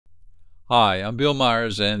Hi, I'm Bill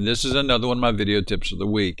Myers, and this is another one of my video tips of the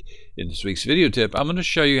week. In this week's video tip, I'm going to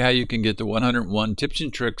show you how you can get the 101 tips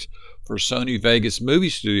and tricks for Sony Vegas Movie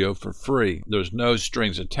Studio for free. There's no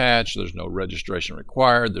strings attached, there's no registration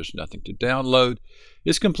required, there's nothing to download.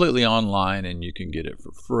 It's completely online and you can get it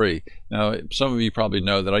for free. Now, some of you probably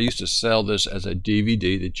know that I used to sell this as a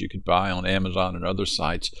DVD that you could buy on Amazon and other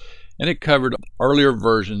sites, and it covered earlier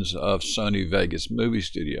versions of Sony Vegas Movie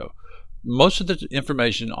Studio. Most of the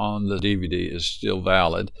information on the DVD is still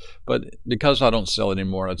valid, but because I don't sell it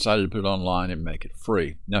anymore, I decided to put it online and make it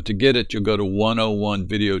free. Now, to get it, you'll go to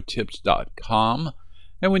 101videotips.com,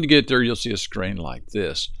 and when you get there, you'll see a screen like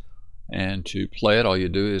this. And to play it, all you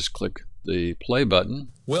do is click the play button.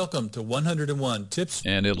 Welcome to 101 Tips.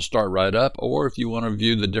 And it'll start right up. Or if you want to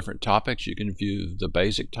view the different topics, you can view the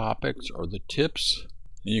basic topics or the tips.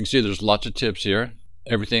 And you can see there's lots of tips here.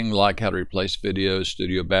 Everything like how to replace videos,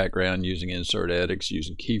 studio background, using insert edits,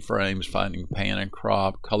 using keyframes, finding pan and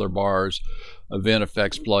crop, color bars, event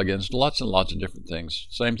effects plugins, lots and lots of different things.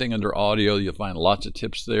 Same thing under audio, you'll find lots of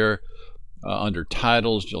tips there. Under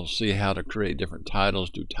titles, you'll see how to create different titles,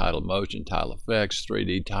 do title motion, title effects,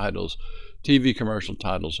 3D titles, TV commercial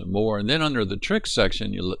titles, and more. And then under the tricks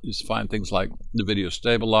section, you'll find things like the video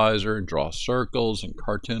stabilizer, draw circles, and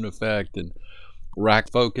cartoon effect, and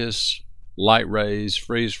rack focus, light rays,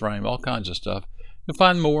 freeze frame, all kinds of stuff. You'll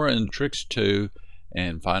find more in Tricks 2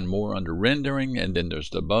 and find more under rendering, and then there's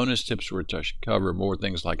the bonus tips which I should cover more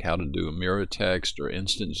things like how to do a mirror text or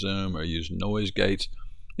instant zoom or use noise gates.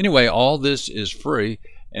 Anyway, all this is free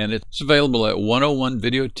and it's available at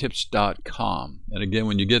 101videotips.com. And again,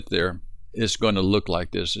 when you get there, it's going to look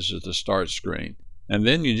like this. This is the start screen. And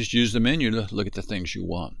then you just use the menu to look at the things you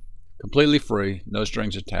want. Completely free, no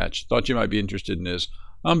strings attached. Thought you might be interested in this.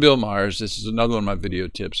 I'm Bill Myers. This is another one of my video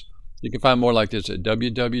tips. You can find more like this at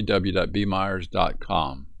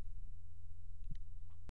www.bmyers.com.